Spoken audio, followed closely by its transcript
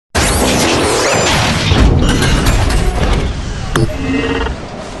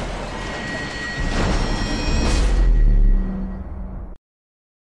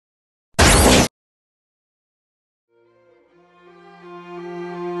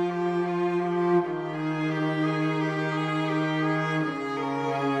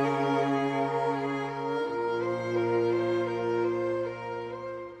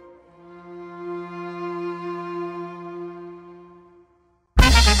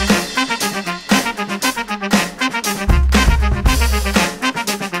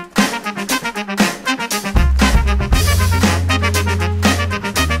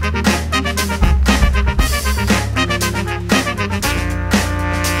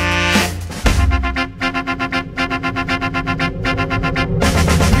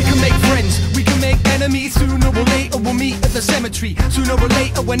me. Sooner or later we'll meet at the cemetery. Sooner or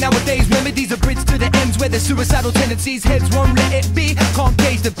later, when nowadays remedies are bridged to the ends where there's suicidal tendencies. Heads won't let it be, can't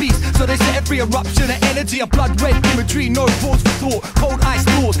gauge the beast, so they set every eruption of energy. A blood red imagery, no pause for thought. Cold ice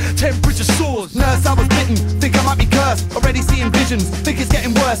thaws, temperature soars. Nurse, I was bitten, think I might be cursed. Already seeing visions, think it's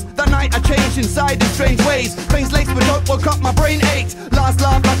getting worse. That night I changed inside in strange ways. Veins laced with dope, woke up, my brain ached. Last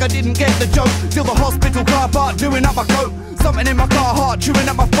laugh like I didn't get the joke. Till the hospital car park, doing up my coat. Something in my car heart, chewing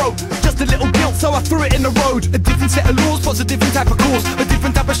up my throat. Just a little guilt, so I threw it in the road. A different set of laws, plots a different type of cause. A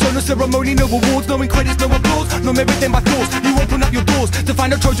different type of show, no ceremony, no awards. No credits, no applause, no merit in my thoughts. You open up your doors to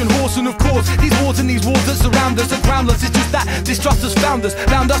find a Trojan horse. And of course, these wars and these wars that surround us are groundless. It's just that distrust has found us.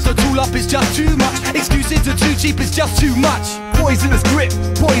 Bound us to tool up is just too much. Excuses are too cheap, it's just too much. Poisonous grip,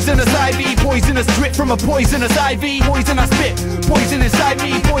 poisonous ivy. Poisonous drip from a poisonous ivy. Poison I spit, poison inside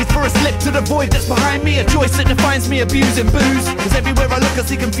me. Poised for a slip to the void that's behind me. A choice that defines me, abusing booze. Cause everywhere I look I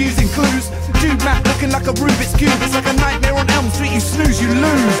see confusing clues. Dude map looking like a Rubik's Cube. It's like a nightmare on Elm Street, you snooze, you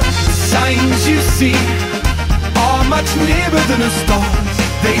lose. Signs you see are much nearer than the stars.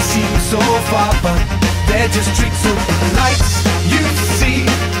 They seem so far, but they're just tricks of the lights you see.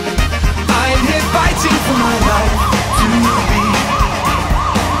 I'm here fighting for my life to be.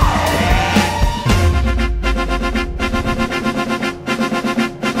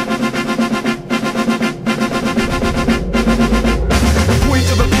 Point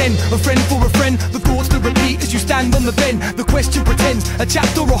of a pen, a friend for a friend. The thoughts to repeat as you stand on the bend. The question pretends a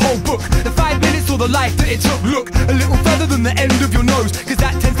chapter or a whole book. The 5 minutes or the life that it took. Look a little further than the end of your nose, cause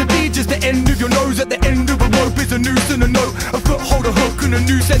that tends to be just the end of your nose. At the end of a rope is a noose and a note, a foothold, a hook and a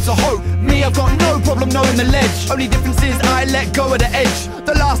new sense of hope. Me, I've got no problem knowing the ledge. Only difference is I let go of the edge.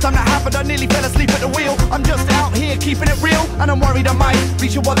 The last time that happened I nearly fell asleep at the wheel. I'm just out here keeping it real, and I'm worried I might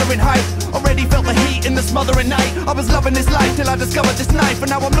reach a wuthering height. Already felt the heat in the smothering night. I was loving this life till I discovered this knife, and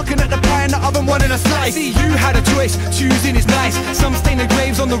now I'm looking at the pie in the oven wanting a slice. See, you had a choice, choosing is nice. Some stain the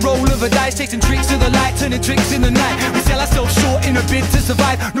graves on the roll of a dice, chasing tricks to the light, turning tricks in the night. We sell ourselves short in a bid to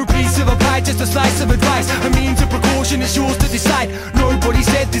survive. No piece of a pie, just a slice of advice. A means of precaution, it's yours to decide. Nobody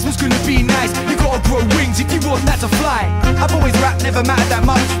said this was gonna be nice. You gotta grow wings if you want that to fly. I've always rapped, never mattered that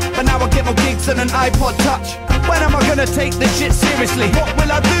much, but now I get more gigs than an iPod Touch. When am I gonna take this shit seriously? What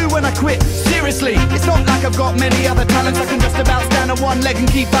will I do when I quit? Seriously, it's not like I've got many other talents. I can just about stand on one leg and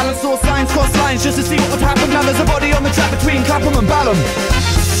keep balance. Or signs cross lines just to see what would happen. Now there's a body on the track between Clapham and Balham.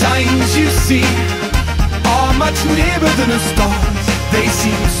 Signs you see are much nearer than the stars. They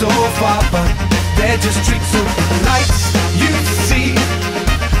seem so far, but they're just tricks of the lights you see.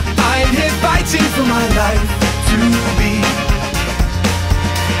 I'm here fighting for my life to be.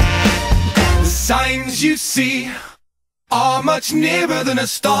 The signs you see are much nearer than the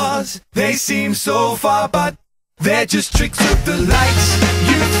stars. They seem so far, but they're just tricks of the lights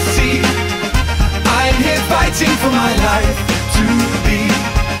you see. I'm here fighting for my life to be.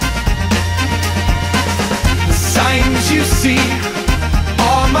 The signs you see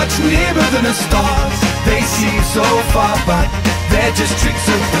are much nearer than the stars. They seem so far, but they're just tricks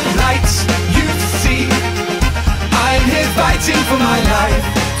of the lights you see. I'm here fighting for my life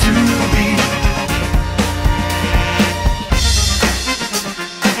to be.